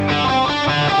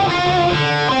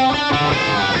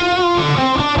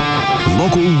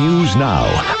Local news now,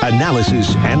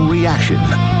 analysis and reaction.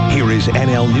 Here is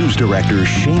NL News Director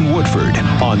Shane Woodford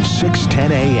on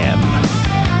 610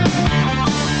 AM.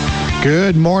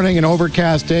 Good morning, an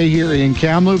overcast day here in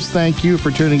Kamloops. Thank you for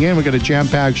tuning in. We've got a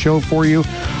jam-packed show for you.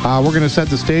 We're going to set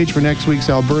the stage for next week's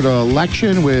Alberta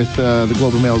election with the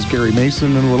Globe and Mail's Gary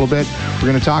Mason in a little bit. We're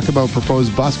going to talk about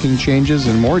proposed busking changes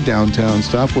and more downtown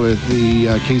stuff with the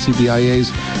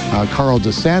KCBIA's Carl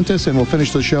DeSantis, and we'll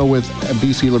finish the show with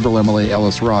BC Liberal MLA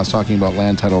Ellis Ross talking about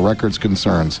land title records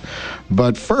concerns.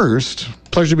 But first,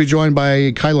 pleasure to be joined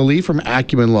by Kyla Lee from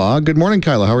Acumen Law. Good morning,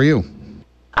 Kyla. How are you?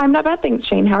 I'm not bad, thanks,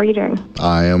 Shane. How are you doing?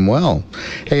 I am well.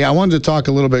 Hey, I wanted to talk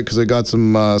a little bit because I got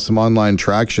some online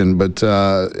traction, but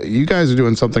you guys are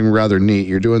doing something rather neat.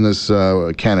 You're doing this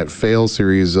Can It Fail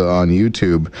series on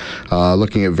YouTube,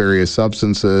 looking at various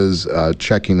substances,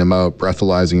 checking them out,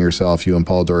 breathalyzing yourself, you and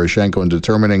Paul Doroshenko, and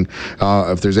determining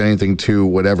if there's anything to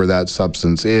whatever that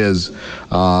substance is,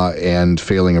 and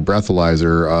failing a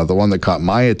breathalyzer. The one that caught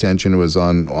my attention was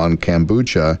on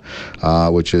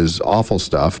kombucha, which is awful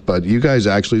stuff, but you guys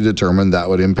actually determined that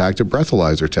would impact a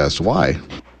breathalyzer test. Why?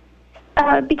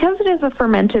 Because it is a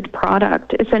fermented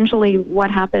product, essentially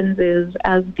what happens is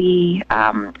as the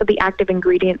active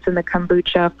ingredients in the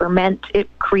kombucha ferment, it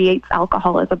creates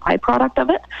alcohol as a byproduct of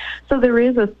it. So there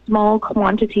is a small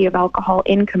quantity of alcohol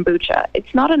in kombucha.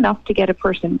 It's not enough to get a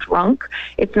person drunk.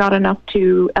 It's not enough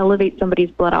to elevate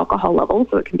somebody's blood alcohol level,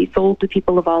 so it can be sold to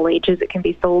people of all ages. It can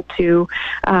be sold to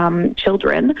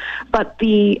children. But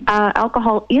the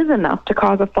alcohol is enough to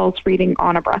cause a false reading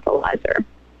on a breathalyzer.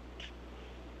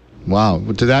 Wow.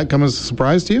 Did that come as a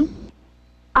surprise to you?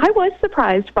 I was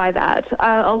surprised by that.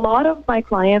 A lot of my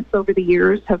clients over the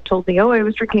years have told me, I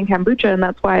was drinking kombucha and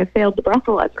that's why I failed the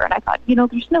breathalyzer. And I thought,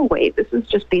 there's no way. This is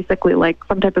just basically like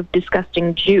some type of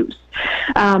disgusting juice.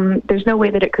 There's no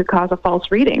way that it could cause a false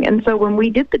reading. And so when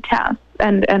we did the test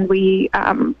and we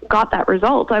got that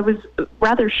result, I was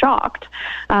rather shocked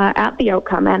at the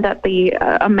outcome and at the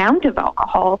amount of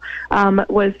alcohol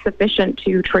was sufficient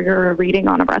to trigger a reading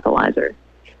on a breathalyzer.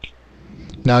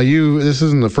 Now, this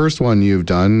isn't the first one you've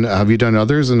done. Have you done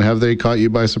others, and have they caught you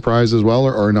by surprise as well,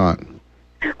 or not?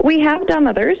 We have done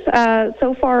others.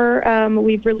 So far,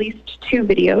 we've released 2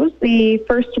 videos. The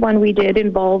first one we did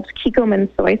involved Kikkoman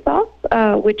soy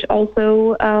sauce, which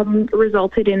also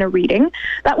resulted in a reading.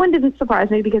 That one didn't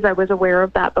surprise me because I was aware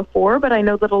of that before, but I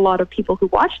know that a lot of people who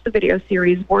watched the video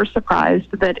series were surprised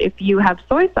that if you have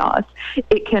soy sauce,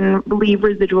 it can leave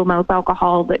residual mouth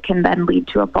alcohol that can then lead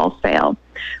to a false fail.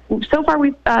 So far,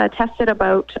 we've tested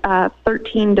about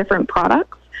 13 different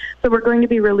products. So we're going to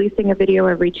be releasing a video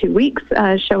every 2 weeks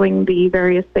showing the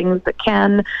various things that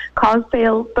can cause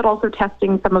fails, but also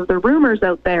testing some of the rumors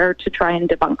out there to try and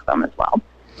debunk them as well.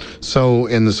 So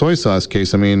in the soy sauce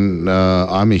case, I'm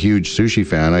a huge sushi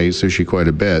fan. I eat sushi quite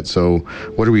a bit. So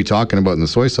what are we talking about in the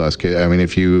soy sauce case? I mean,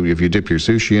 if you dip your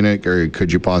sushi in it, or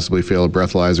could you possibly fail a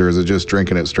breathalyzer, or is it just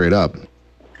drinking it straight up?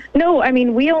 No,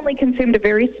 we only consumed a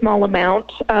very small amount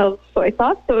of soy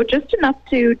sauce, so just enough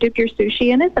to dip your sushi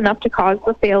in is enough to cause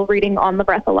the fail reading on the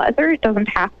breathalyzer. It doesn't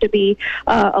have to be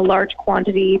a large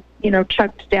quantity,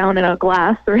 chucked down in a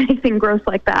glass or anything gross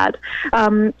like that.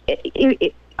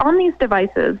 On these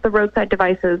devices, the roadside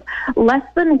devices, less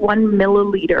than 1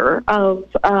 milliliter of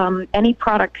any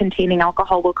product containing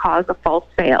alcohol will cause a false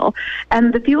fail.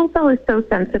 And the fuel cell is so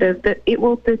sensitive that it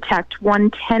will detect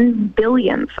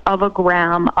 1/10,000,000th of a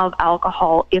gram of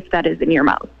alcohol if that is in your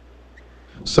mouth.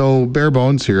 So bare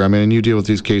bones here. You deal with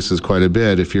these cases quite a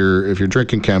bit. If you're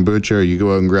drinking kombucha, or you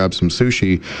go out and grab some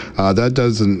sushi, that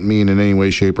doesn't mean in any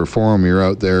way, shape, or form you're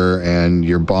out there and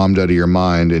you're bombed out of your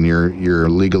mind and you're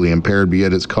legally impaired, but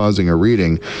yet it's causing a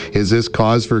reading. Is this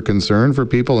cause for concern for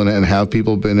people, and have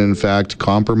people been in fact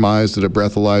compromised at a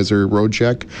breathalyzer road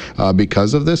check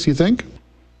because of this, you think?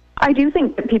 I do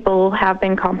think that people have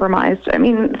been compromised.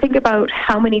 Think about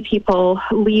how many people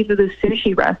leave the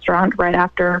sushi restaurant right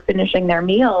after finishing their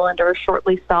meal and are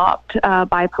shortly stopped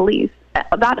by police.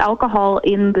 That alcohol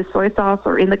in the soy sauce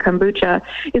or in the kombucha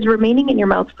is remaining in your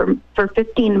mouth for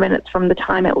 15 minutes from the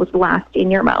time it was last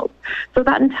in your mouth. So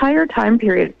that entire time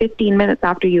period, 15 minutes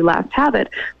after you last have it,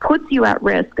 puts you at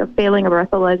risk of failing a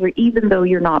breathalyzer even though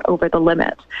you're not over the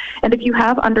limit. And if you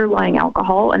have an underlying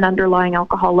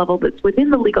alcohol level that's within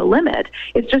the legal limit,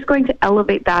 it's just going to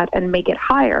elevate that and make it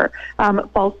higher,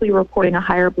 falsely reporting a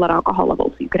higher blood alcohol level.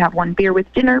 So you could have 1 beer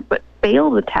with dinner, but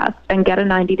fail the test and get a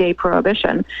 90-day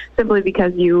prohibition simply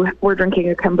because you were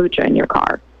drinking a kombucha in your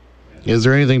car. Is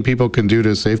there anything people can do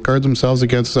to safeguard themselves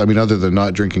against this? I mean, other than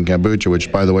not drinking kombucha,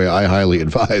 which, by the way, I highly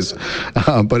advise.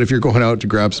 But if you're going out to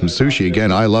grab some sushi,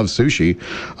 again, I love sushi,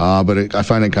 but I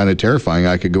find it kind of terrifying.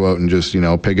 I could go out and just,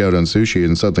 pig out on sushi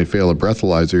and suddenly fail a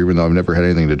breathalyzer, even though I've never had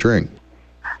anything to drink.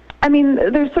 I mean,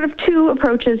 there's sort of two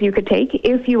approaches you could take.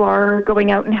 If you are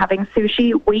going out and having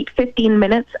sushi, wait 15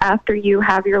 minutes after you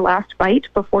have your last bite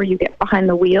before you get behind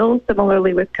the wheel.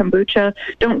 Similarly with kombucha,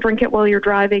 don't drink it while you're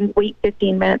driving. Wait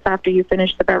 15 minutes after you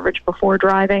finish the beverage before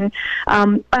driving.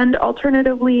 And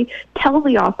alternatively, tell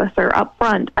the officer up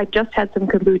front, I just had some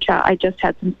kombucha, I just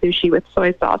had some sushi with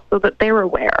soy sauce, so that they're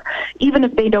aware. Even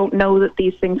if they don't know that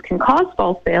these things can cause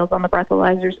false fails on the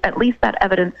breathalyzers, at least that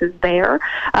evidence is there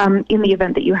in the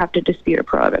event that you have to dispute a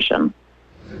prohibition.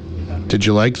 Did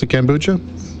you like the kombucha?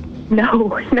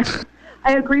 No.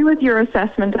 I agree with your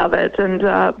assessment of it, and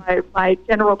my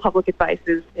general public advice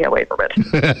is stay away from it.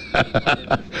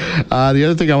 The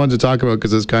other thing I wanted to talk about,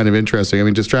 because it's kind of interesting, I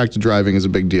mean, distracted driving is a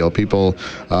big deal. People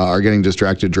are getting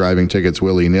distracted driving tickets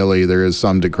willy-nilly. There is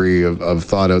some degree of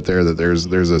thought out there that there's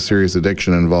a serious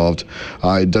addiction involved.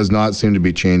 It does not seem to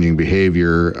be changing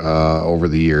behavior over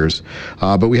the years.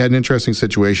 But we had an interesting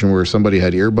situation where somebody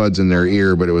had earbuds in their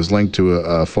ear, but it was linked to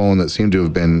a phone that seemed to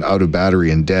have been out of battery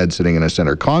and dead, sitting in a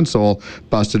center console,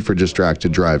 busted for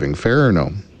distracted driving. Fair or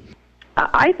no?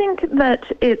 I think that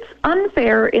it's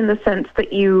unfair in the sense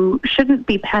that you shouldn't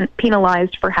be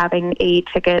penalized for having a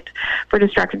ticket for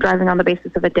distracted driving on the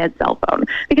basis of a dead cell phone,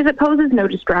 because it poses no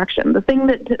distraction. The thing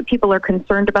that people are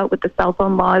concerned about with the cell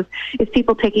phone laws is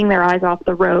people taking their eyes off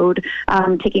the road,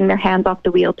 taking their hands off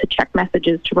the wheel to check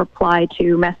messages, to reply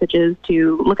to messages,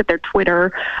 to look at their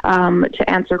Twitter, to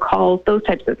answer calls, those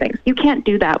types of things. You can't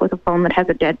do that with a phone that has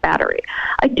a dead battery.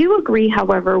 I do agree,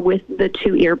 however, with the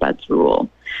 2 earbuds rule.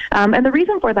 And the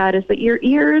reason for that is that your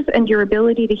ears and your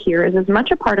ability to hear is as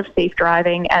much a part of safe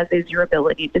driving as is your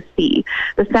ability to see.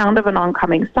 The sound of an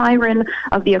oncoming siren,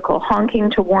 a vehicle honking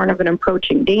to warn of an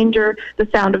approaching danger, the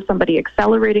sound of somebody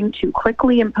accelerating too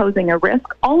quickly and posing a risk,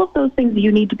 all of those things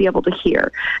you need to be able to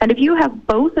hear. And if you have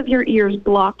both of your ears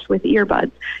blocked with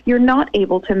earbuds, you're not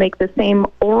able to make the same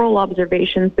oral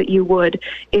observations that you would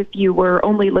if you were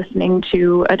only listening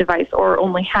to a device or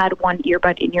only had one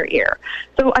earbud in your ear.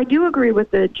 So I do agree with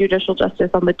the judicial justice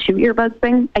on the 2 earbuds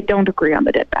thing. I don't agree on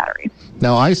the dead battery.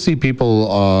 Now, I see people,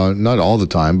 not all the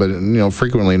time, but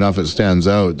frequently enough it stands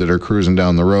out, that are cruising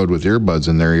down the road with earbuds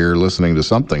in their ear listening to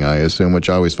something, I assume, which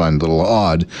I always find a little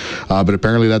odd. But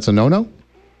apparently that's a no-no?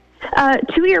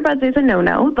 2 earbuds is a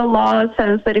no-no. The law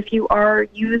says that if you are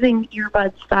using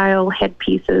earbud-style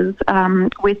headpieces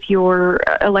with your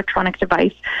electronic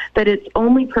device, that it's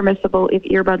only permissible if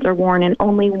earbuds are worn in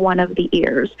only one of the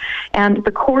ears. And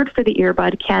the cord for the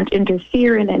earbud can't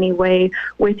interfere in any way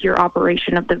with your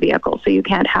operation of the vehicle, so you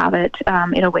can't have it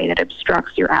in a way that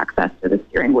obstructs your access to the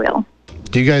steering wheel.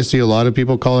 Do you guys see a lot of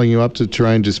people calling you up to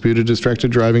try and dispute a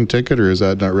distracted driving ticket, or is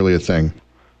that not really a thing?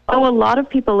 Oh, a lot of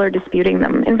people are disputing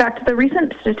them. In fact, the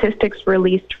recent statistics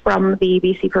released from the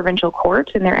BC Provincial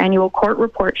Court in their annual court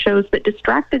report shows that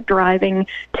distracted driving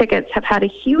tickets have had a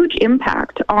huge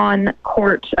impact on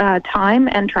court time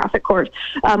and traffic court.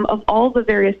 Of all the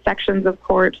various sections of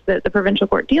court that the provincial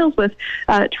court deals with,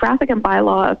 traffic and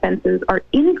bylaw offences are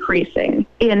increasing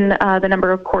in the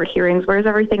number of court hearings, whereas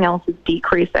everything else is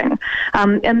decreasing.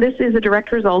 And this is a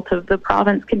direct result of the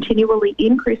province continually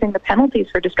increasing the penalties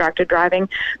for distracted driving,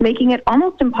 making it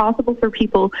almost impossible for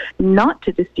people not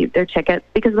to dispute their tickets,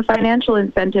 because the financial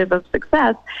incentive of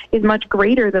success is much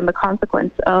greater than the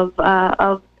consequence of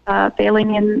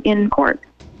failing in court.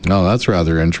 Oh, that's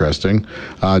rather interesting.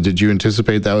 Did you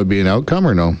anticipate that would be an outcome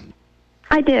or no?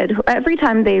 I did. Every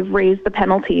time they've raised the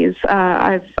penalties,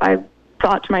 I've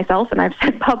thought to myself, and I've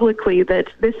said publicly, that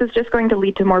this is just going to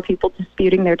lead to more people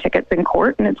disputing their tickets in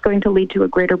court, and it's going to lead to a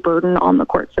greater burden on the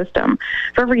court system.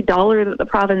 For every dollar that the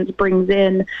province brings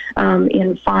in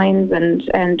fines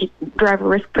and driver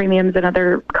risk premiums and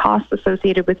other costs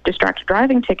associated with distracted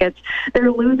driving tickets,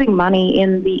 they're losing money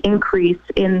in the increase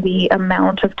in the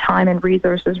amount of time and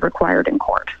resources required in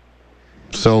court.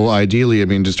 So ideally, I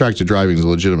mean, distracted driving is a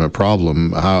legitimate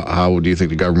problem. How do you think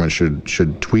the government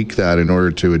should tweak that in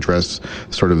order to address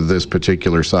sort of this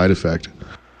particular side effect?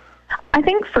 I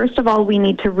think, first of all, we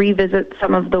need to revisit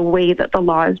some of the way that the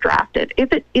law is drafted.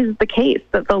 If it is the case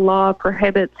that the law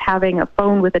prohibits having a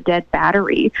phone with a dead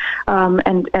battery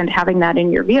and having that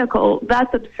in your vehicle,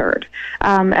 that's absurd.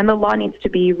 And the law needs to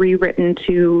be rewritten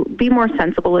to be more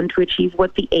sensible and to achieve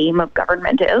what the aim of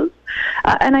government is.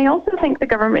 And I also think the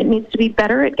government needs to be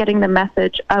better at getting the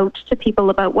message out to people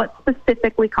about what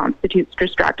specifically constitutes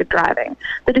distracted driving.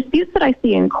 The disputes that I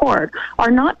see in court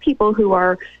are not people who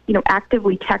are,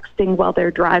 actively texting while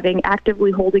they're driving, actively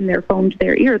holding their phone to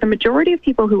their ear. The majority of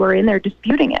people who are in there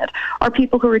disputing it are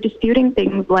people who are disputing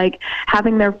things like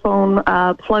having their phone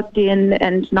plugged in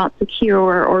and not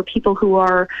secure, or people who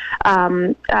are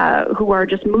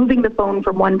just moving the phone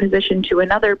from one position to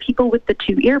another, people with the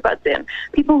two earbuds in,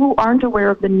 people who aren't aware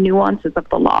of the nuances of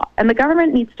the law. And the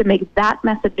government needs to make that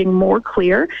messaging more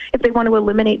clear if they want to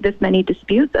eliminate this many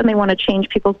disputes and they want to change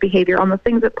people's behavior on the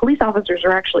things that police officers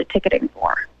are actually ticketing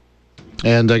for.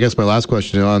 And I guess my last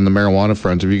question on the marijuana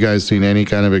front, have you guys seen any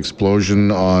kind of explosion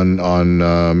on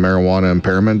marijuana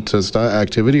impairment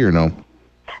activity or no?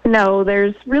 No,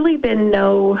 there's really been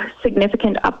no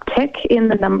significant uptick in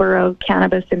the number of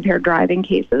cannabis-impaired driving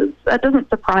cases. That doesn't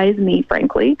surprise me,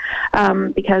 frankly,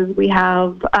 because we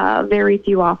have very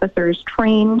few officers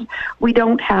trained. We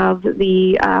don't have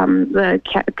the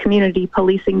community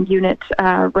policing unit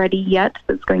ready yet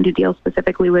that's going to deal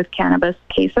specifically with cannabis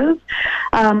cases.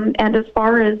 And as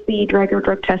far as the Drug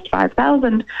Test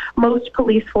 5000, most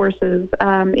police forces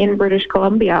in British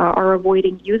Columbia are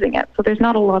avoiding using it. So there's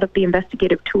not a lot of the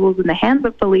investigative tools in the hands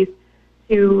of police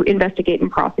to investigate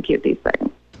and prosecute these things.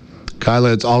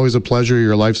 Kyla, it's always a pleasure.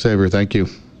 You're a lifesaver. Thank you.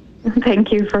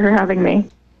 Thank you for having me.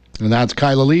 And that's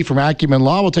Kyla Lee from Acumen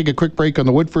Law. We'll take a quick break on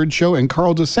The Woodford Show, and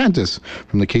Carl DeSantis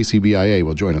from the KCBIA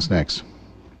will join us next.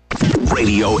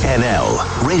 Radio NL,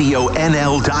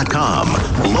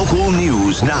 RadioNL.com. Local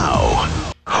news now.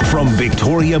 From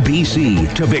Victoria,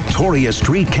 BC to Victoria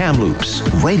Street, Kamloops,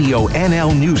 Radio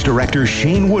NL News Director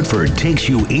Shane Woodford takes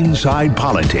you inside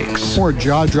politics. More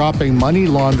jaw-dropping money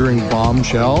laundering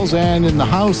bombshells, and in the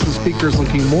House, the Speaker's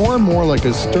looking more and more like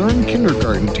a stern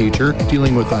kindergarten teacher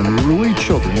dealing with unruly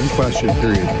children in question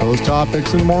period. Those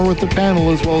topics and more with the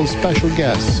panel, as well as special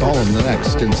guests, all in the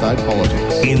next Inside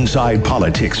Politics. Inside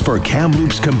Politics for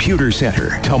Kamloops Computer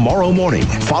Center, tomorrow morning,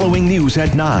 following news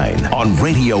at 9 on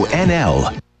Radio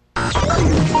NL.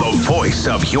 The voice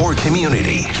of your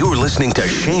community. You're listening to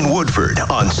Shane Woodford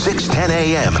on 610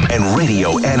 AM and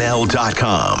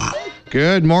RadioNL.com.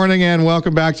 Good morning and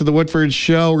welcome back to the Woodford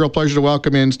Show. Real pleasure to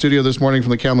welcome in studio this morning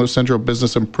from the Kamloops Central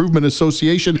Business Improvement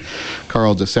Association,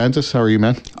 Carl DeSantis. How are you,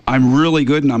 man? I'm really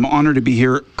good, and I'm honored to be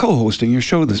here co-hosting your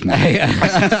show this morning.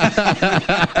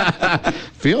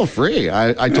 Feel free.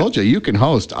 I told you, you can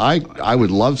host. I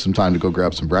would love some time to go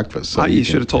grab some breakfast. So you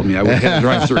should have told me. I would have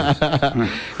drive through.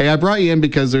 Hey, I brought you in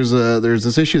because there's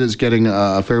this issue that's getting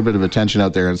a fair bit of attention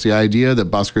out there. And it's the idea that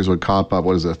buskers would cop up, a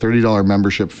 $30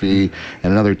 membership fee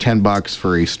and another $10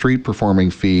 for a street performing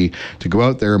fee to go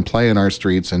out there and play in our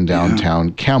streets in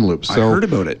downtown Kamloops. So, I heard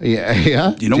about it.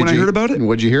 Yeah. You know when I heard about it?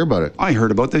 What'd you hear about it? I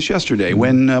heard about this yesterday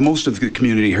when most of the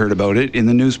community heard about it in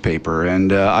the newspaper.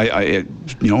 And I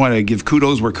give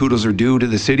kudos where kudos are due to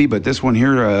the city, but this one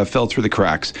here fell through the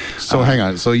cracks. So hang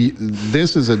on. So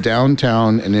this is a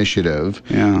downtown initiative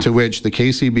to which the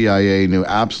KCBIA knew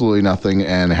absolutely nothing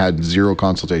and had zero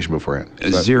consultation beforehand.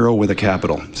 Zero with a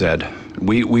capital, Zed.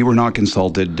 We were not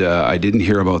consulted. I didn't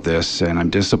hear about this, and I'm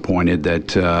disappointed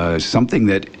that something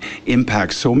that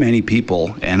impacts so many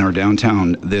people and our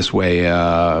downtown this way,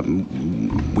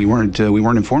 we weren't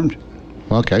informed.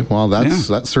 Okay, well,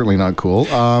 that's certainly not cool.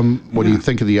 What do you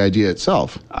think of the idea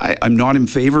itself? I'm not in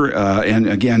favor, and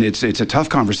again, it's a tough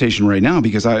conversation right now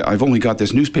because I've only got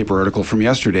this newspaper article from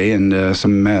yesterday and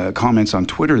some comments on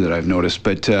Twitter that I've noticed.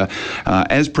 But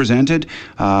as presented,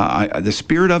 the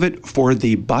spirit of it for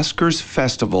the Buskers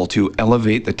Festival to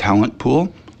elevate the talent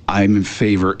pool, I'm in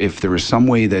favor if there was some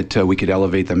way that we could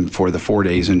elevate them for the 4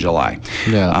 days in July.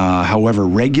 Yeah. However,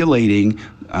 regulating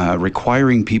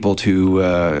requiring people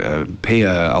to pay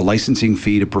a licensing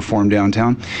fee to perform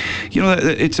downtown,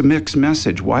 it's a mixed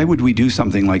message. Why would we do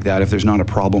something like that if there's not a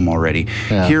problem already?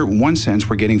 Yeah. Here, in one sense,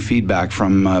 we're getting feedback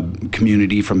from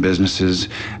community, from businesses,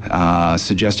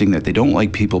 suggesting that they don't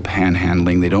like people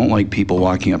panhandling, they don't like people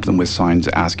walking up to them with signs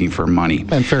asking for money.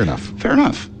 And fair enough. Fair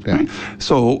enough. Yeah. Right?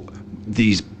 So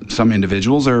some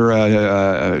individuals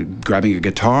are grabbing a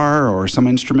guitar or some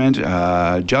instrument,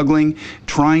 juggling,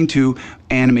 trying to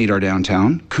animate our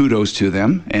downtown. Kudos to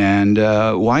them. And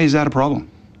why is that a problem?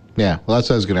 Yeah, well, that's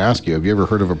what I was going to ask you. Have you ever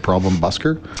heard of a problem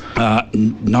busker?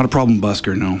 Not a problem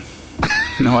busker, no.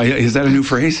 No, is that a new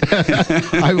phrase?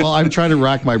 I'm trying to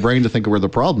rack my brain to think of where the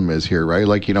problem is here, right?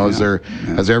 Like, has there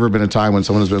ever been a time when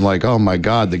someone has been like, oh my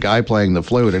God, the guy playing the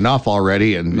flute, enough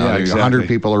already, and 100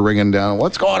 people are ringing down,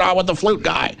 what's going on with the flute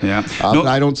guy? Yeah.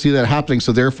 I don't see that happening,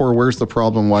 so therefore, where's the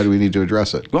problem? Why do we need to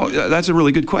address it? Well, that's a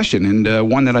really good question, and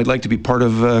one that I'd like to be part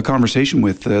of a conversation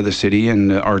with the city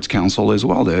and Arts Council as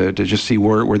well, to just see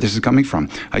where this is coming from.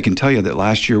 I can tell you that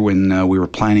last year when we were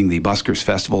planning the Buskers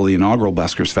Festival, the inaugural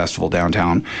Buskers Festival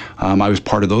downtown, I was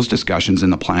part of those discussions in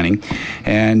the planning,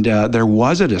 and there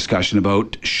was a discussion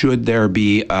about should there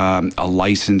be a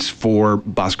license for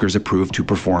buskers approved to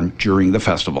perform during the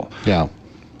festival. Yeah.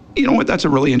 You know what? That's a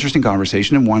really interesting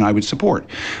conversation and one I would support.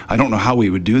 I don't know how we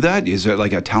would do that. Is it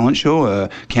like a talent show?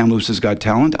 Kamloops Has Got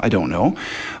Talent? I don't know.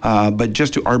 But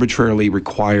just to arbitrarily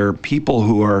require people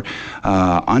who are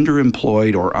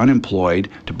underemployed or unemployed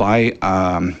to buy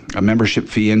a membership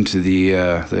fee into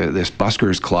this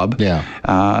buskers club. Yeah.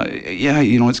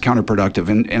 It's counterproductive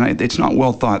and it's not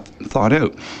well thought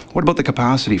out. What about the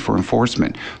capacity for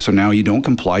enforcement? So now you don't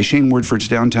comply. Shane Woodford's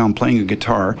downtown playing a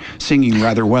guitar, singing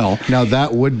rather well. Now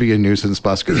that would be a nuisance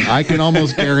busker. I can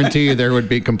almost guarantee you there would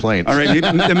be complaints. All right,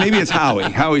 maybe it's Howie.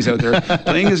 Howie's out there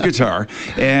playing his guitar.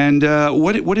 And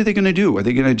what are they going to do? Are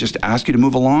they going to just ask you to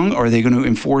move along, or are they going to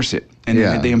enforce it?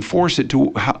 And they enforce it to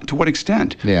what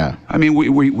extent? Yeah. I mean,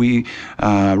 we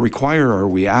require, or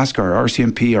we ask our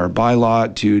RCMP, our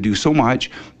bylaw to do so much.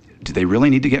 Do they really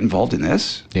need to get involved in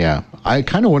this? Yeah, I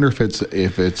kind of wonder if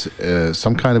it's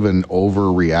some kind of an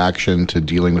overreaction to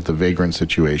dealing with the vagrant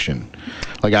situation.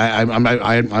 Like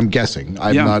I'm guessing.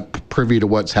 I'm not privy to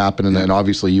what's happened, and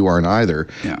obviously you aren't either.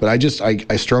 Yeah. But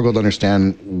I struggle to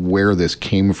understand where this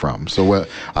came from. So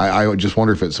I just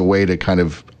wonder if it's a way to kind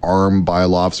of arm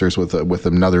bylaw officers with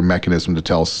another mechanism to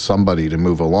tell somebody to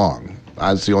move along.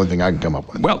 That's the only thing I can come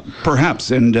up with. Well, perhaps.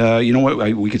 And you know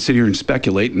what? We could sit here and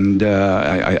speculate. And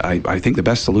I think the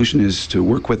best solution is to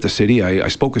work with the city. I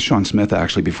spoke with Sean Smith,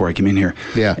 actually, before I came in here.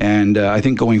 Yeah. And I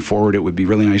think going forward, it would be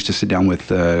really nice to sit down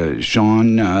with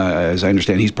Sean, as I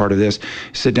understand he's part of this,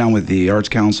 sit down with the Arts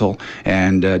Council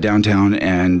and downtown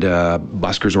and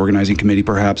Buskers Organizing Committee,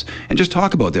 perhaps, and just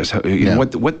talk about this.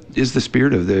 What is the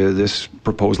spirit of this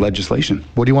proposed legislation?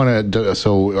 What do you want to do?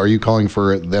 So are you calling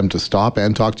for them to stop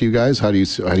and talk to you guys? How do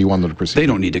you want them to proceed? They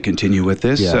don't need to continue with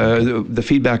this. Yeah. The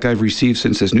feedback I've received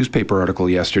since this newspaper article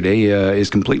yesterday is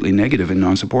completely negative and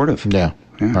non-supportive. Yeah.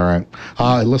 All right.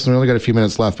 Listen, we only got a few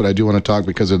minutes left, but I do want to talk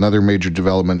because another major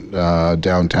development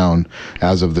downtown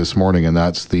as of this morning, and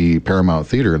that's the Paramount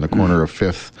Theater in the corner of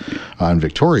 5th in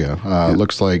Victoria.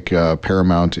 Looks like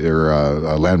Paramount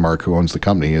or Landmark, who owns the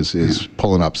company, is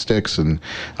pulling up sticks and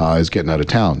is getting out of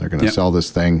town. They're going to sell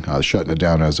this thing, shutting it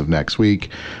down as of next week.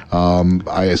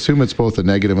 I assume it's both a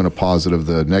negative and a positive.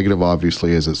 The negative,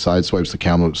 obviously, is it sideswipes the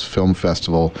Kamloops Film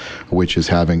Festival, which is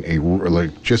having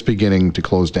just beginning to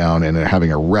close down and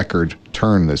having a record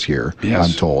turn this year,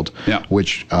 I'm told,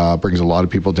 which brings a lot of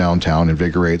people downtown,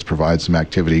 invigorates, provides some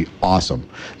activity. Awesome.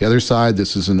 The other side,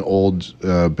 this is an old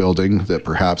building that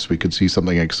perhaps we could see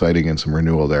something exciting and some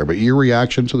renewal there. But your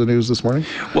reaction to the news this morning?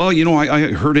 Well,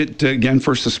 I heard it again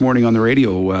first this morning on the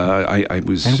radio. I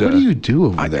was. And what do you do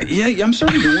over there? I'm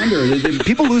starting to wonder. Did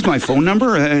people lose my phone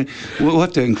number? We'll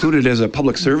have to include it as a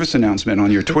public service announcement on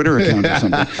your Twitter account or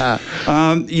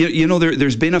something.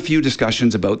 There's been a few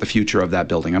discussions about the future of that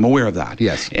building. I'm aware of that.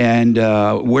 Yes. And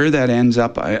where that ends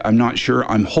up, I'm not sure.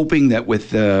 I'm hoping that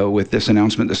with this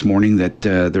announcement this morning that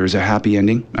there's a happy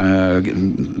ending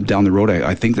down the road.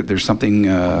 I think that there's something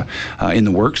in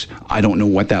the works. I don't know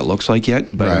what that looks like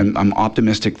yet, but I'm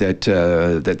optimistic that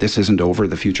this isn't over.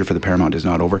 The future for the Paramount is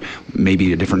not over.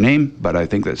 Maybe a different name, but I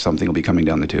think that something will be coming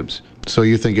down the tubes. So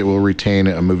you think it will retain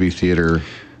a movie theater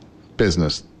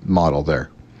business model there?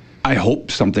 I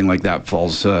hope something like that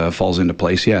falls into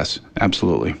place. Yes,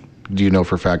 absolutely. Do you know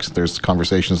for facts that there's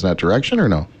conversations in that direction or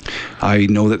no? I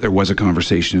know that there was a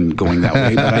conversation going that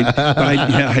way, but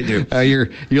I do.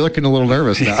 You're looking a little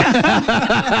nervous now.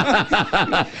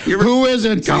 Who is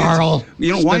it, Carl?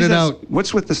 Why is that?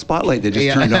 What's with the spotlight that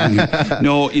just turned on here?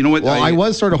 No, you know what? Well, I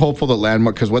was sort of hopeful that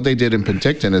Landmark, because what they did in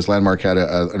Penticton is Landmark had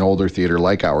an older theater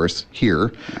like ours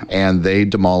here, and they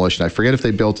demolished. And I forget if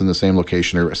they built in the same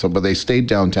location or so, but they stayed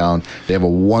downtown. They have a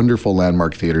wonderful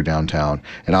Landmark theater downtown,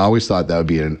 and I always thought that would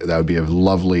be a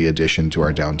lovely addition to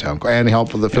our downtown and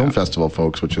help with the film festival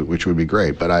folks, which would be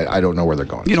great. But I don't know where they're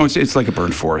going. It's like a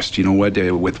burnt forest. You know what?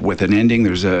 With an ending,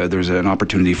 there's an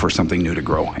opportunity for something new to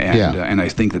grow, and I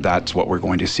think that's what we're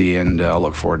going to see, and I'll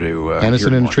look forward to. And it's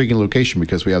an intriguing location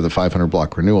because we have the 500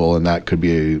 block renewal, and that could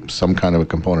be some kind of a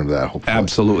component of that. Hopefully.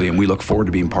 Absolutely, and we look forward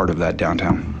to being part of that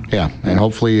downtown. Yeah, and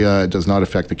hopefully it does not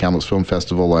affect the Kamloops Film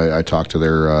Festival. I talked to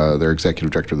their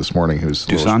executive director this morning, who's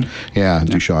Dusan.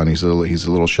 Dusan. He's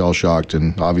a little shell shocked,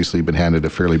 and obviously been handed a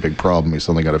fairly big problem. He's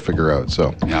something got to figure out.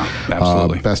 So yeah,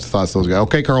 absolutely. Best thoughts to those guys.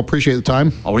 Okay, Carl, appreciate the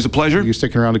time. Always a pleasure. Are you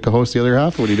sticking around to co-host the other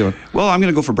half? What are you doing? Well, I'm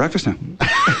going to go for breakfast now.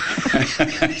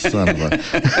 Son of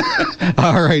a.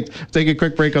 All right, take a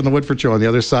quick break on the Woodford Show. On the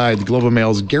other side, the Globe and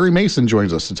Mail's Gary Mason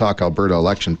joins us to talk Alberta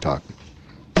election talk.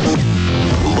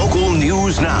 Local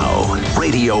news now.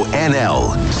 Radio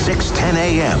NL, 610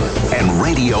 AM and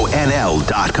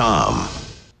RadioNL.com.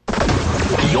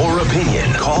 Your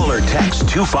opinion. Call or text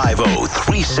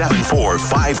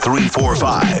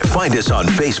 250-374-5345. Find us on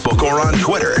Facebook or on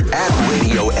Twitter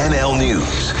 @Radio NL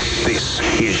News. This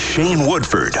is Shane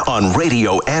Woodford on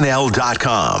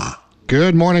RadioNL.com.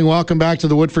 Good morning. Welcome back to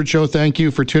the Woodford Show. Thank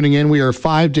you for tuning in. We are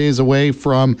 5 days away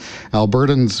from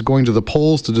Albertans going to the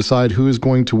polls to decide who is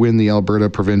going to win the Alberta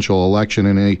provincial election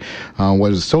in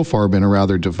what has so far been a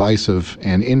rather divisive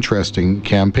and interesting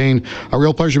campaign. A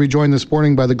real pleasure to be joined this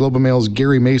morning by the Globe and Mail's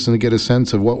Gary Mason to get a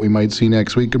sense of what we might see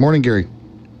next week. Good morning, Gary.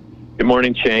 Good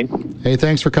morning, Shane. Hey,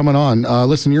 thanks for coming on.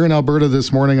 Listen, you're in Alberta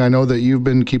this morning. I know that you've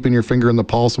been keeping your finger in the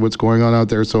pulse of what's going on out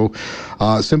there. So,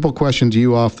 simple question to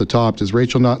you off the top. Does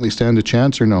Rachel Notley stand a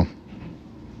chance or no?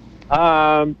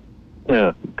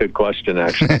 Yeah, good question,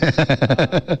 actually.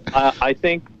 I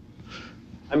think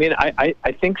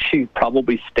she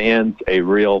probably stands a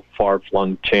real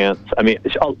far-flung chance. I mean,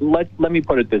 let me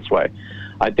put it this way.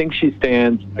 I think she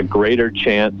stands a greater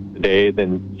chance today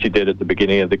than she did at the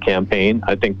beginning of the campaign.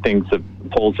 I think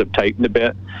polls have tightened a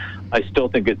bit. I still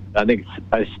think it's a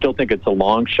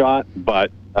long shot, but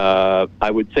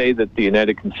I would say that the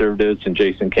United Conservatives and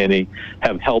Jason Kenney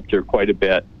have helped her quite a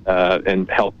bit and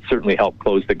certainly helped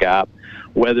close the gap.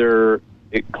 Whether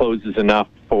it closes enough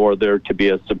for there to be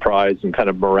a surprise and kind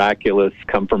of miraculous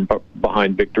come from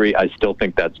behind victory, I still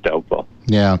think that's doubtful.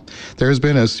 Yeah, there's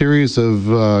been a series of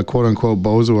quote-unquote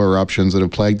bozo eruptions that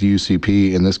have plagued the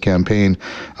UCP in this campaign,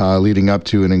 leading up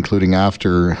to and including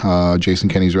after Jason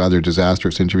Kenney's rather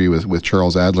disastrous interview with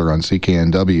Charles Adler on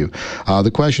CKNW.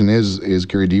 The question is,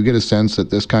 Gary, do you get a sense that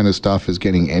this kind of stuff is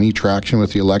getting any traction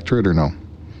with the electorate or no?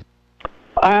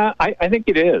 I think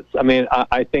it is. I mean,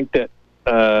 I think that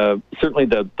certainly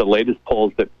the latest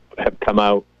polls that have come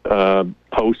out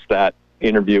post that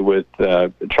interview with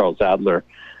Charles Adler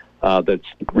that's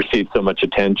received so much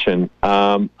attention,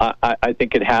 I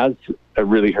think it has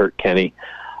really hurt Kenney.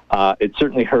 It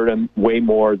certainly hurt him way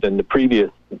more than the previous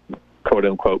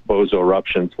quote-unquote bozo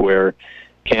eruptions where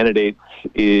candidates,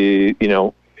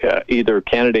 either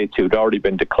candidates who'd already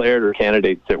been declared or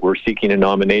candidates that were seeking a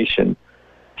nomination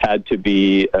had to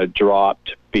be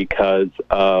dropped because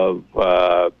of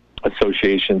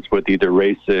associations with either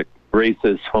racist,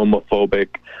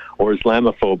 homophobic, or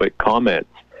Islamophobic comments.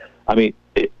 I mean,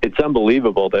 it's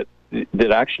unbelievable that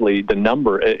actually the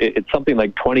number, it's something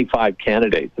like 25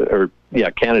 candidates,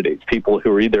 people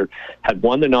who either had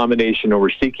won the nomination or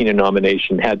were seeking a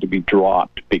nomination had to be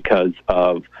dropped because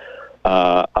of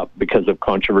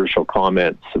controversial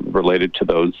comments related to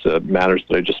those matters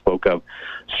that I just spoke of.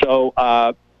 So,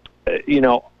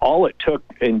 all it took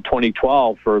in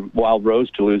 2012 for Wild Rose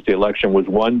to lose the election was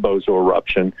one bozo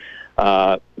eruption.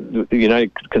 The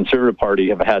United Conservative Party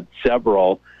have had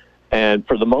several, and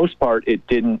for the most part, it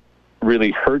didn't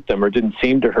really hurt them or didn't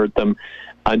seem to hurt them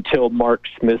until Mark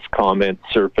Smith's comments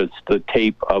surfaced, the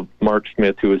tape of Mark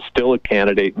Smith, who is still a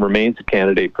candidate and remains a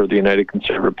candidate for the United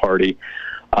Conservative Party.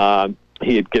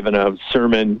 He had given a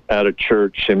sermon at a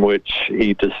church in which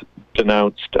he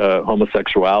denounced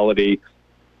homosexuality,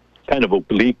 kind of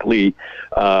obliquely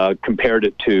compared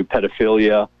it to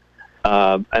pedophilia.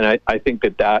 And I think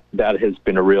that has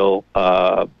been a real,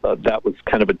 that was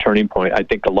kind of a turning point. I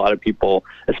think a lot of people,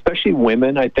 especially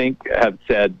women, I think, have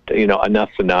said, enough's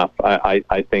enough.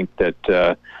 I think that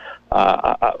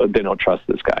they don't trust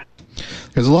this guy.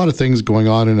 There's a lot of things going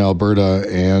on in Alberta,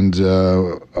 and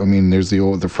there's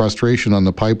the frustration on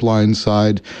the pipeline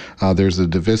side. There's the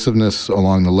divisiveness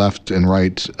along the left and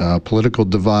right political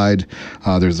divide.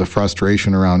 There's the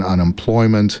frustration around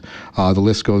unemployment. The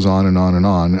list goes on and on and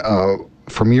on.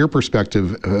 From your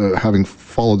perspective, having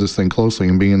followed this thing closely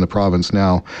and being in the province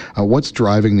now, what's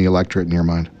driving the electorate in your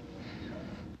mind?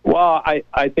 Well, I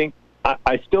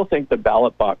still think the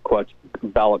ballot box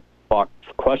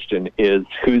question is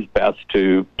who's best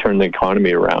to turn the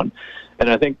economy around.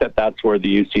 And I think that's where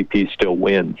the UCP still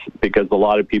wins, because a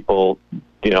lot of people,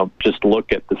 just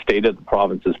look at the state of the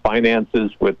province's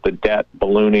finances with the debt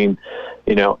ballooning,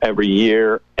 every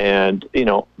year, and,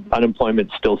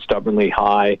 unemployment's still stubbornly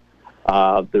high.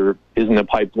 There isn't a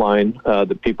pipeline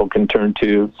that people can turn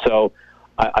to. So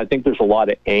I think there's a lot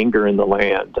of anger in the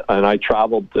land, and I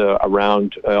traveled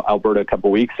around Alberta a couple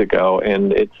weeks ago,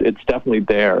 and it's definitely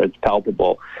there. It's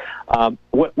palpable.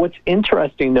 What's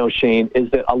interesting, though, Shane, is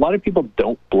that a lot of people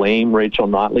don't blame Rachel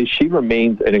Notley. She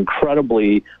remains an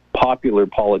incredibly popular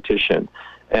politician,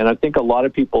 and I think a lot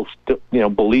of people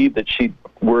believe that she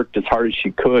worked as hard as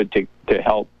she could to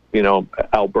help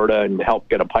Alberta and help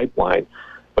get a pipeline,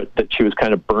 but that she was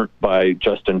kind of burnt by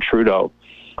Justin Trudeau.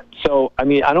 So, I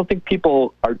mean, I don't think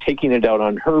people are taking it out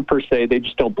on her per se. They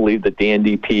just don't believe that the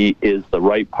NDP is the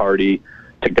right party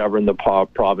to govern the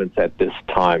province at this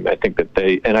time. I think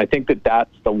that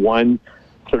that's the one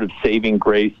sort of saving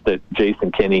grace that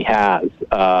Jason Kenney has.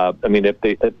 I mean, if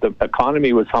the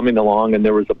economy was humming along and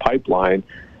there was a pipeline,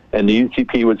 and the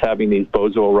UCP was having these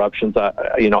bozo eruptions,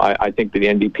 I think that the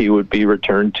NDP would be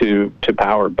returned to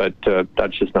power, but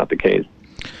that's just not the case.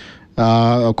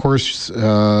 Of course,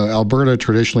 Alberta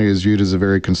traditionally is viewed as a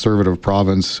very conservative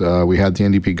province. We had the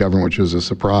NDP government, which was a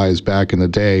surprise back in the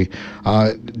day.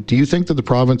 Do you think that the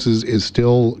province is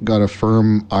still got a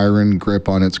firm iron grip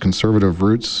on its conservative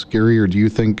roots, Gary, or do you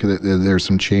think that there's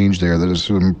some change there, that there's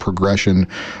some progression,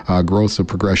 growth of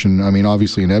progression? I mean,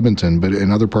 obviously in Edmonton, but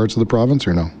in other parts of the province,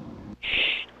 or no?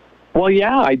 Well,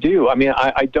 yeah, I do. I mean,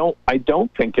 I don't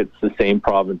think it's the same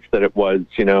province that it was,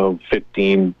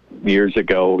 15 years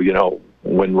ago,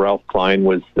 when Ralph Klein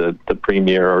was the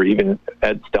premier, or even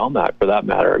Ed Stelmach, for that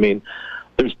matter. I mean,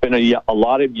 there's been a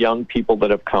lot of young people that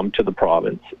have come to the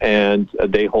province, and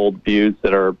they hold views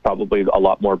that are probably a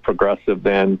lot more progressive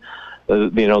than,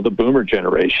 the boomer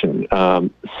generation. I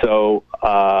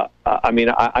mean,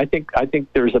 I think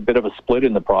there's a bit of a split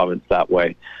in the province that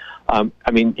way.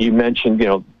 I mean, you mentioned,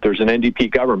 there's an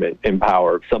NDP government in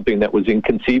power, something that was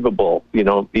inconceivable,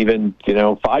 even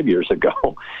 5 years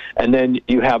ago. And then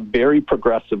you have very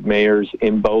progressive mayors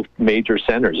in both major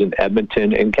centers, in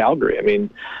Edmonton and Calgary. I mean,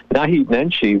 Naheed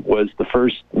Nenshi was the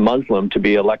first Muslim to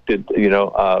be elected,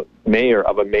 mayor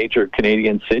of a major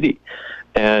Canadian city.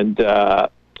 And, Don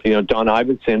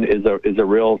Iveson is a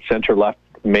real center-left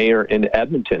mayor in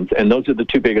Edmonton. And those are the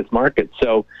two biggest markets.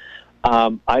 So,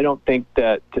 I don't think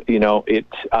that,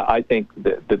 I think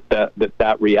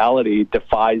that reality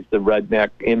defies the redneck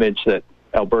image that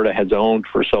Alberta has owned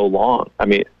for so long. I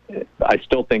mean, I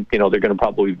still think, they're going to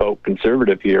probably vote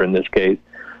Conservative here in this case,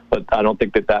 but I don't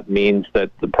think that means that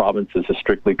the province is a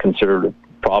strictly Conservative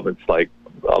province like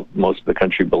most of the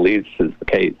country believes is the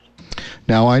case.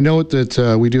 Now, I note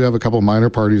that we do have a couple of minor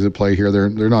parties at play here.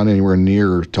 They're not anywhere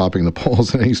near topping the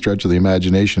polls in any stretch of the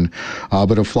imagination.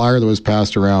 But a flyer that was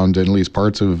passed around in at least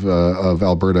parts of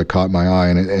Alberta caught my eye,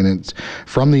 and it's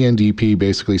from the NDP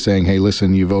basically saying, hey,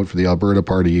 listen, you vote for the Alberta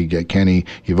Party, you get Kenney.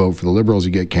 You vote for the Liberals,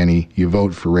 you get Kenney. You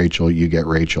vote for Rachel, you get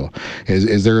Rachel.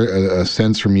 Is there a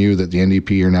sense from you that the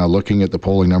NDP are now looking at the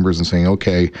polling numbers and saying,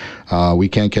 okay, we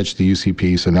can't catch the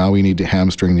UCP, so now we need to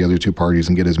hamstring the other two parties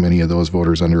and get as many of those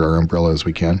voters under our umbrella as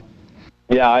we can?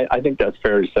 Yeah, I think that's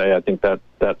fair to say. I think that's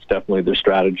definitely their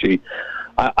strategy.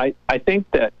 I think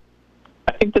that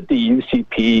the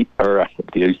UCP, or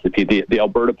the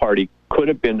Alberta Party, could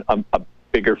have been a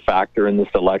bigger factor in this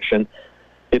election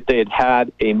if they had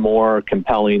had a more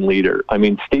compelling leader. I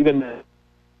mean, Stephen,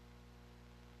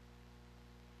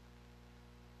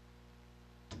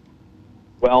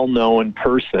 well-known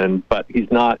person, but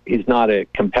he's not a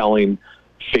compelling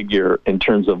figure in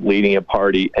terms of leading a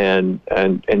party and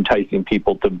enticing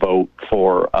people to vote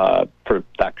for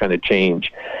that kind of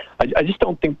change. I just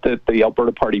don't think that the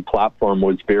Alberta Party platform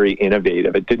was very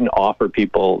innovative. It didn't offer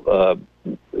people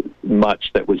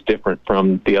much that was different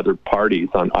from the other parties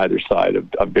on either side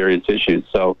of various issues.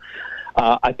 So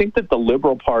I think that the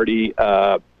Liberal Party,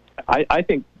 I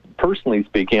think, personally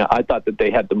speaking, I thought that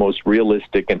they had the most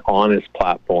realistic and honest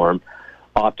platform.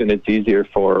 Often it's easier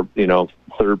for,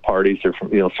 third parties or,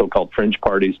 so-called fringe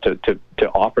parties to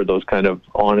offer those kind of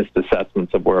honest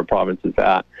assessments of where a province is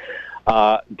at.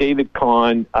 David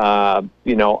Kahn,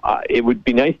 it would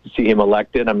be nice to see him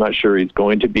elected. I'm not sure he's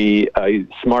going to be. He's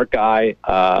a smart guy,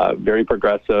 very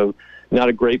progressive, not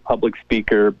a great public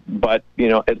speaker, but,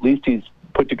 at least he's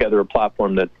put together a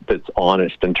platform that's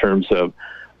honest in terms of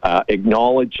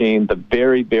acknowledging the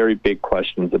very, very big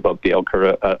questions about the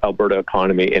Alberta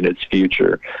economy and its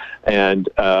future, and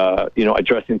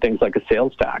addressing things like a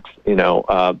sales tax,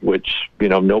 which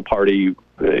no party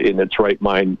in its right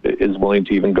mind is willing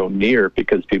to even go near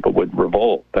because people would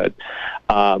revolt. But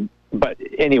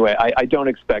anyway, I don't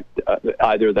expect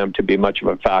either of them to be much of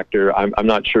a factor. I'm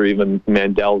not sure even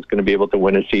Mandel is going to be able to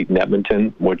win a seat in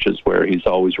Edmonton, which is where he's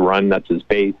always run. That's his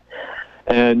base.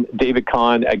 And David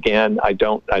Kahn, again, I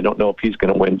don't know if he's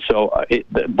going to win. So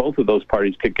both of those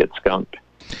parties could get skunked.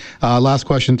 Last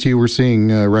question to you. We're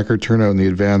seeing record turnout in the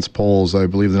advanced polls. I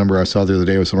believe the number I saw the other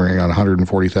day was somewhere around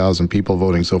 140,000 people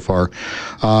voting so far.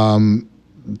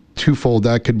 Twofold,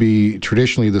 that could be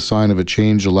traditionally the sign of a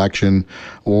changed election,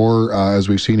 or as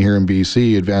we've seen here in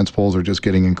BC, advanced polls are just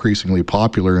getting increasingly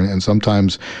popular, and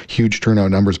sometimes huge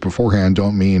turnout numbers beforehand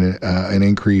don't mean an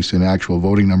increase in actual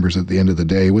voting numbers at the end of the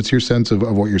day. What's your sense of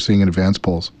what you're seeing in advanced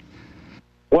polls?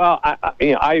 Well,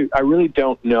 I really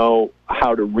don't know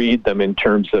how to read them in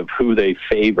terms of who they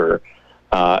favor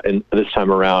in this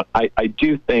time around. I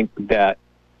do think that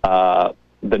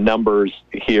the numbers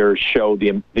here show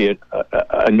the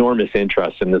enormous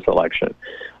interest in this election.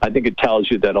 I think it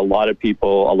tells you that a lot of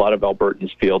people, a lot of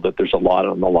Albertans feel that there's a lot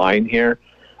on the line here.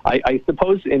 I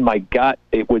suppose in my gut,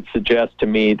 it would suggest to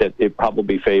me that it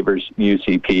probably favors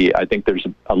UCP. I think there's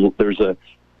a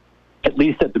at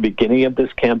least at the beginning of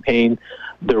this campaign,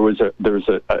 there was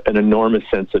an enormous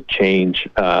sense of change,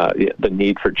 the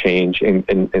need for change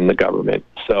in the government.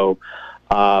 So,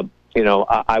 my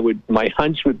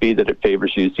hunch would be that it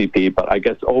favors UCP, but I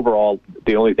guess overall,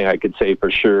 the only thing I could say for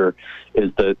sure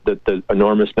is that the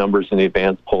enormous numbers in the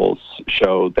advanced polls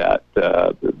show that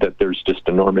there's just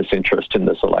enormous interest in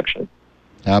this election.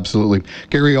 Absolutely.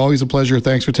 Gary, always a pleasure.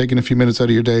 Thanks for taking a few minutes out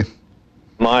of your day.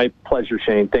 My pleasure,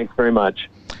 Shane. Thanks very much.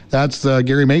 That's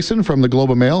Gary Mason from the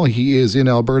Globe and Mail. He is in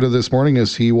Alberta this morning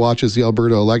as he watches the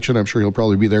Alberta election. I'm sure he'll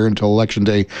probably be there until Election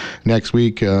Day next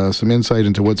week. Some insight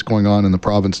into what's going on in the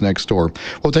province next door.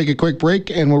 We'll take a quick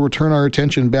break and we'll return our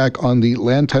attention back on the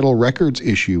land title records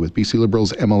issue with BC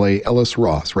Liberals MLA Ellis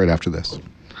Ross right after this.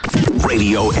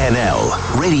 Radio NL,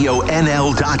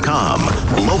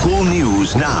 RadioNL.com. Local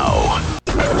news now.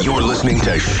 You're listening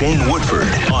to Shane Woodford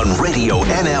on Radio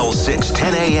NL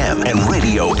 610 AM and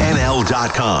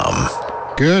RadioNL.com.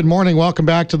 Good morning. Welcome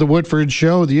back to the Woodford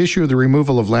Show. The issue of the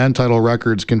removal of land title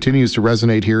records continues to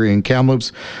resonate here in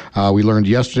Kamloops. We learned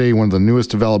yesterday one of the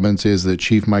newest developments is that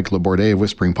Chief Mike Laborde of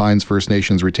Whispering Pines First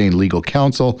Nations retained legal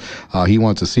counsel. He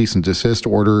wants a cease and desist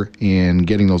order in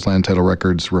getting those land title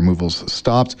records removals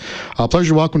stopped. Pleasure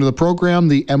to welcome to the program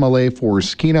the MLA for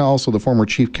Skeena, also the former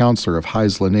Chief Counselor of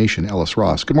Haisla Nation, Ellis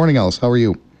Ross. Good morning, Ellis. How are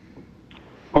you?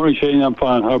 Morning, Shane. I'm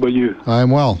fine. How about you? I'm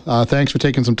well. Thanks for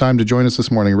taking some time to join us this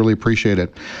morning. Really appreciate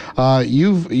it.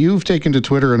 You've taken to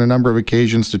Twitter on a number of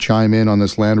occasions to chime in on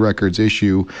this land records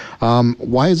issue.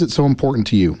 Why is it so important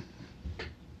to you?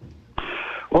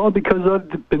 Well, because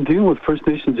I've been dealing with First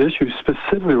Nations issues,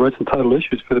 specifically rights and title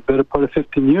issues, for the better part of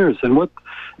 15 years. And what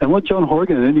John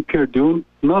Horgan and NDP are doing,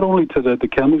 not only to the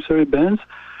Kamloops area bands,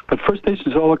 but First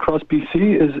Nations all across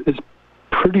BC is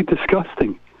pretty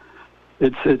disgusting.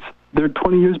 They're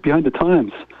 20 years behind the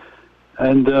times.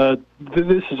 And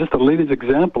this is just the latest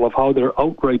example of how they're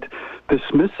outright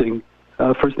dismissing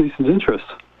First Nations interests.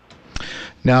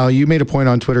 Now, you made a point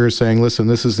on Twitter saying, listen,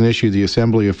 this is an issue the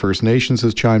Assembly of First Nations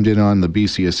has chimed in on, the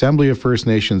BC Assembly of First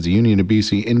Nations, the Union of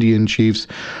BC Indian Chiefs.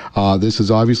 This is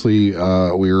obviously,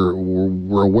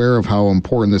 we're aware of how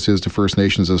important this is to First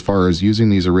Nations as far as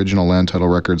using these original land title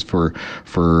records for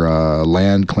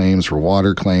land claims, for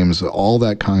water claims, all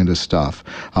that kind of stuff.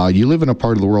 You live in a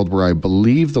part of the world where I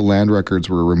believe the land records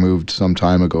were removed some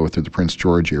time ago through the Prince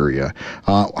George area.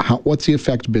 What's the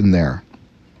effect been there?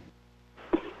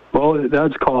 Well, it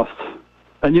adds costs.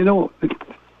 And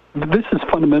this is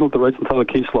fundamental to rights and title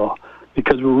case law,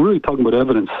 because we're really talking about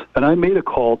evidence. And I made a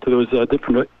call to those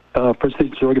different First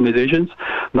Nations organizations,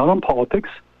 not on politics,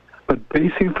 but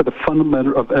basically for the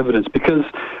fundamental of evidence. Because,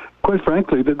 quite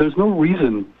frankly, there's no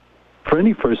reason for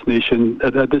any First Nation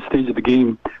at this stage of the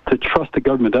game to trust the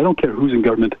government. I don't care who's in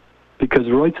government, because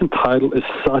rights and title is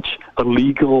such a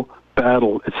legal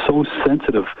battle. It's so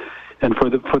sensitive. And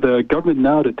for the government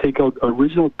now to take out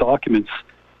original documents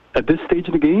at this stage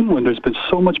of the game, when there's been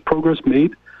so much progress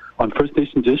made on First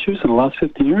Nations issues in the last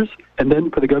 15 years, and then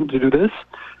for the government to do this,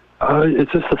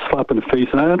 it's just a slap in the face.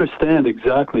 And I understand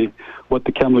exactly what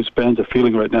the Kamloops bands are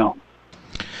feeling right now.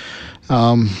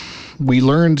 We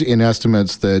learned in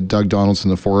estimates that Doug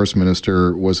Donaldson, the forest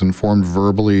minister, was informed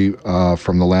verbally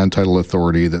from the Land Title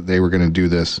Authority that they were going to do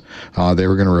this. They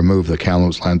were going to remove the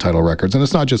Kamloops land title records. And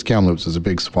it's not just Kamloops, it's a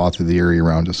big swath of the area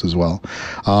around us as well.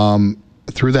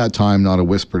 Through that time, not a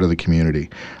whisper to the community.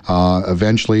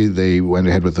 Eventually, they went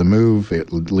ahead with the move.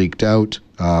 It leaked out.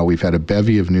 We've had a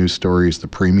bevy of news stories. The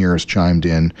Premier has chimed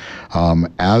in.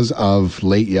 As of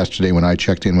late yesterday, when I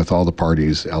checked in with all the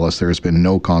parties, Ellis, there has been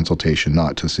no consultation,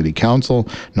 not to City Council,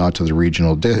 not to the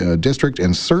regional district,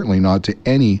 and certainly not to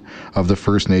any of the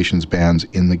First Nations bands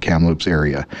in the Kamloops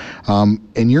area.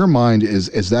 In your mind,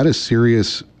 is that a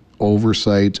serious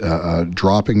oversight,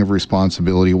 dropping of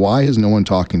responsibility? Why is no one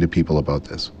talking to people about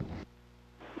this?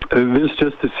 This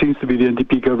just seems to be the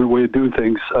NDP government way of doing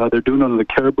things. They're doing it on the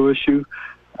caribou issue.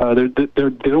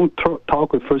 They don't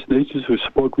talk with First Nations who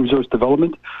support resource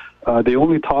development. They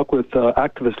only talk with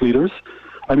activist leaders.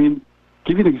 I mean,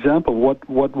 give you an example.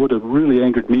 What would have really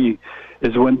angered me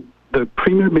is when the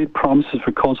Premier made promises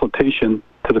for consultation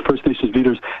to the First Nations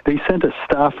leaders, they sent a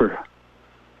staffer.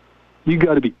 You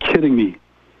got to be kidding me.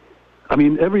 I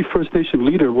mean, every First Nation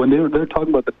leader, when they're talking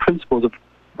about the principles of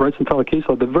rights and title case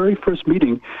law, the very first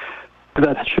meeting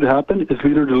that should happen is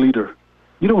leader to leader.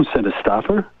 You don't send a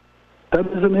staffer. That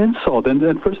is an insult.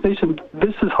 And First Nation,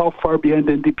 this is how far behind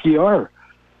the NDP are.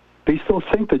 They still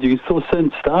think that you can still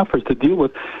send staffers to deal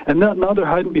with. And now they're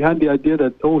hiding behind the idea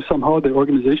that, somehow the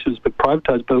organization has been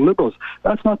privatized by the Liberals.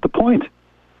 That's not the point.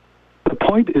 The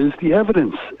point is the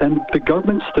evidence, and the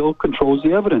government still controls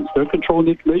the evidence. They're controlling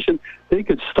the information. They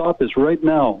could stop this right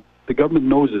now. The government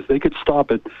knows this. They could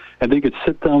stop it, and they could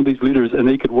sit down with these leaders, and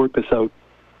they could work this out.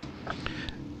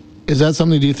 Is that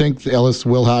something, do you think, Ellis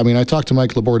will have? I mean, I talked to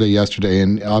Mike Laborde yesterday,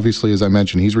 and obviously, as I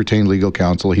mentioned, he's retained legal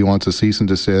counsel. He wants a cease and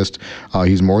desist.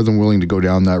 He's more than willing to go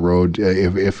down that road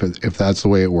if that's the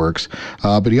way it works.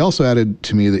 But he also added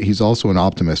to me that he's also an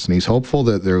optimist, and he's hopeful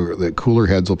that cooler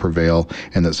heads will prevail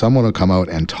and that someone will come out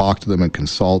and talk to them and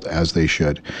consult as they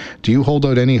should. Do you hold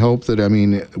out any hope that, I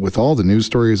mean, with all the news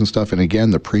stories and stuff, and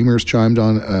again, the Premier's chimed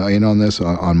in on this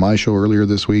on my show earlier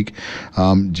this week,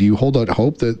 do you hold out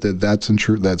hope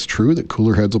that's true, that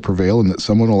cooler heads will prevail and that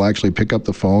someone will actually pick up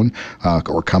the phone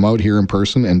or come out here in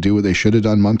person and do what they should have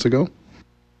done months ago?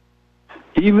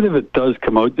 Even if it does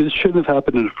come out, this shouldn't have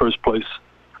happened in the first place.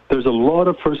 There's a lot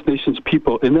of First Nations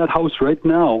people in that house right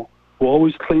now who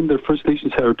always claim their First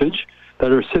Nations heritage,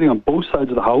 that are sitting on both sides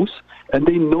of the house, and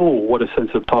they know what a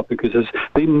sensitive topic this is.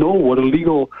 They know what a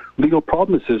legal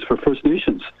problem this is for First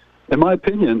Nations. In my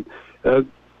opinion,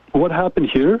 what happened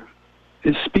here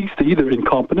speaks to either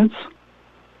incompetence,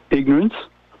 ignorance,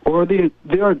 or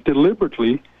they are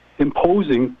deliberately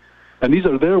imposing, and these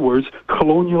are their words,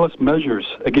 colonialist measures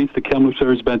against the Kamloops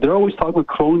Area Band. They're always talking about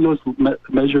colonialist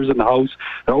measures in the House.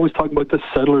 They're always talking about the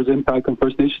settlers' impact on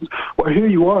First Nations. Well, here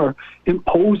you are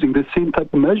imposing the same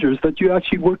type of measures that you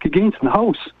actually work against in the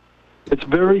House. It's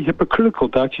very hypocritical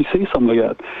to actually say something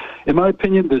like that. In my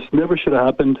opinion, this never should have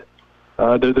happened.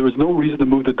 There was no reason to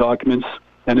move the documents.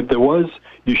 And if there was,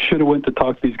 you should have went to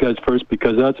talk to these guys first,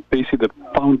 because that's basically the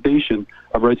foundation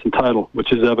of rights and title,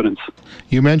 which is evidence.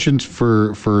 You mentioned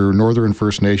for Northern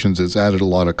First Nations, it's added a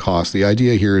lot of cost. The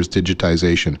idea here is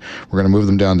digitization. We're going to move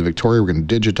them down to Victoria. We're going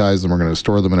to digitize them. We're going to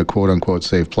store them in a quote-unquote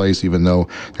safe place, even though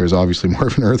there's obviously more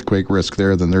of an earthquake risk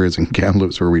there than there is in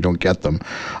Kamloops, where we don't get them.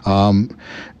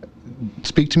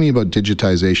 Speak to me about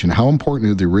digitization. How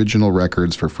important are the original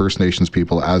records for First Nations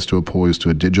people as to opposed to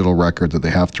a digital record that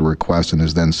they have to request and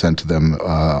is then sent to them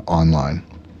online?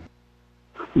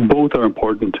 Both are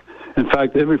important. In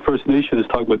fact, every First Nation is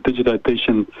talking about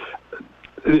digitization.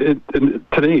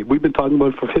 Today, we've been talking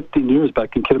about it for 15 years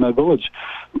back in Kitimat Village,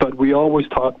 but we always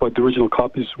talk about the original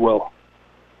copies as well.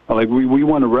 Like we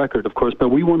want a record, of course, but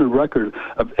we want a record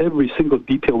of every single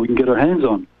detail we can get our hands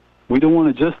on. We don't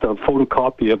want just a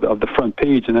photocopy of the front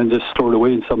page and then just store it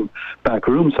away in some back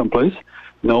room someplace.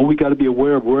 No, we got to be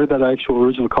aware of where that actual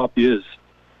original copy is.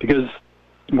 Because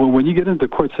when you get into the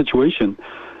court situation,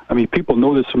 I mean, people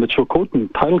know this from the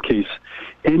Chilcotin title case,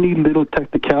 any little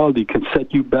technicality can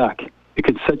set you back. It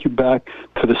can set you back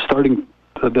to the starting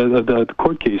of the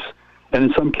court case. And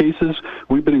in some cases,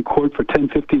 we've been in court for 10,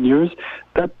 15 years.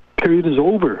 That period is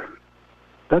over.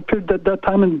 That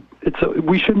time, and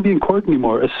we shouldn't be in court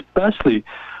anymore, especially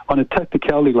on a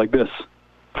technicality like this.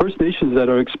 First Nations that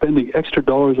are expending extra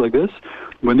dollars like this,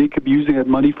 when they could be using that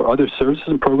money for other services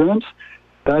and programs,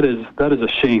 that is a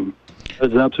shame.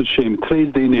 That's an absolute shame. In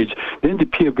today's day and age, the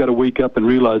NDP have got to wake up and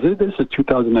realize that this is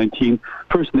 2019.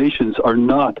 First Nations are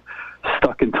not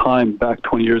stuck in time back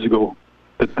 20 years ago.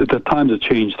 The times have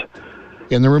changed.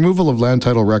 In the removal of land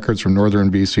title records from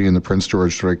northern BC and the Prince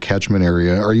George sort of catchment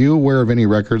area, are you aware of any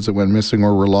records that went missing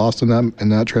or were lost in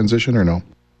that transition, or no?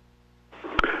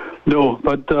 No,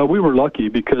 but we were lucky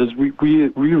because we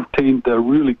retained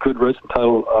really good rights and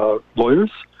title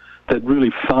lawyers that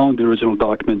really found the original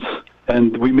documents,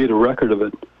 and we made a record of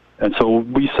it. And so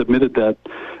we submitted that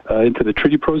into the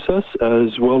treaty process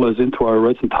as well as into our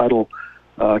rights and title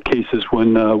cases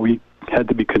when we had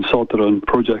to be consulted on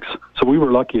projects. So we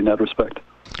were lucky in that respect.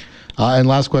 And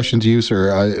last question to you,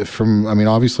 sir.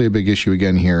 Obviously a big issue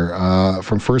again here.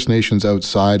 From First Nations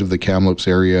outside of the Kamloops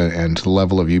area and to the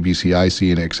level of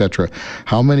UBCIC and et cetera,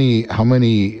 how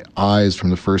many eyes from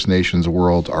the First Nations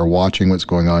world are watching what's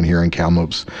going on here in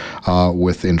Kamloops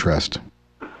with interest?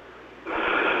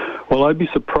 Well, I'd be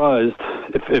surprised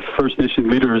if First Nation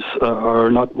leaders are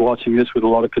not watching this with a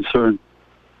lot of concern,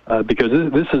 because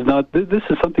this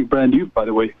is something brand new, by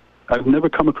the way. I've never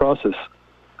come across this.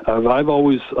 I've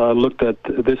always looked at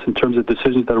this in terms of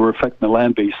decisions that are affecting the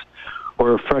land base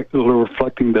or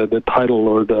reflecting the title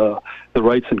or the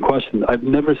rights in question. I've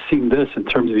never seen this in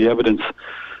terms of the evidence.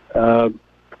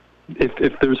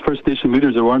 If there's First Nation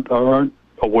leaders who aren't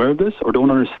aware of this or don't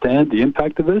understand the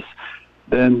impact of this,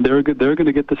 then they're going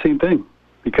to get the same thing,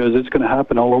 because it's going to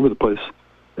happen all over the place.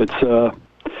 It's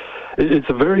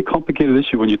a very complicated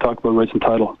issue when you talk about rights and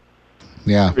title.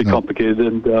 Yeah, very complicated,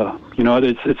 and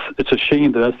it's a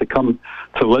shame that it has to come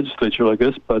to the legislature like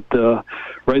this. But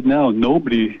right now,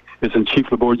 nobody is in Chief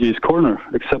Labordier's corner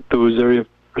except those area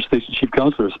First Nation chief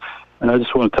councillors. And I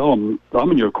just want to tell them,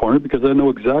 I'm in your corner because I know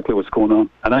exactly what's going on,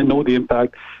 and I know the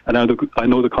impact, and I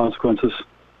know the consequences.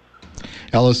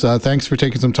 Ellis, thanks for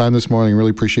taking some time this morning.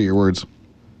 Really appreciate your words.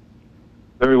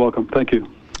 Very welcome. Thank you.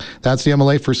 That's the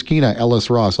MLA for Skeena, Ellis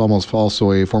Ross,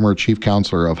 also a former chief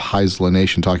councillor of Haisla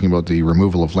Nation, talking about the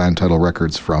removal of land title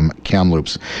records from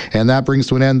Kamloops. And that brings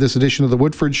to an end this edition of the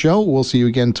Woodford Show. We'll see you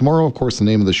again tomorrow. Of course, the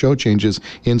name of the show changes.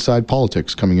 Inside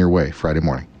Politics, coming your way Friday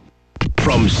morning.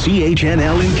 From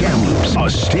CHNL in Kamloops, a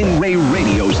Stingray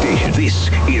radio station. This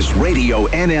is Radio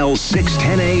NL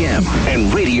 610 AM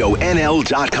and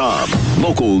RadioNL.com.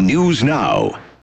 Local news now.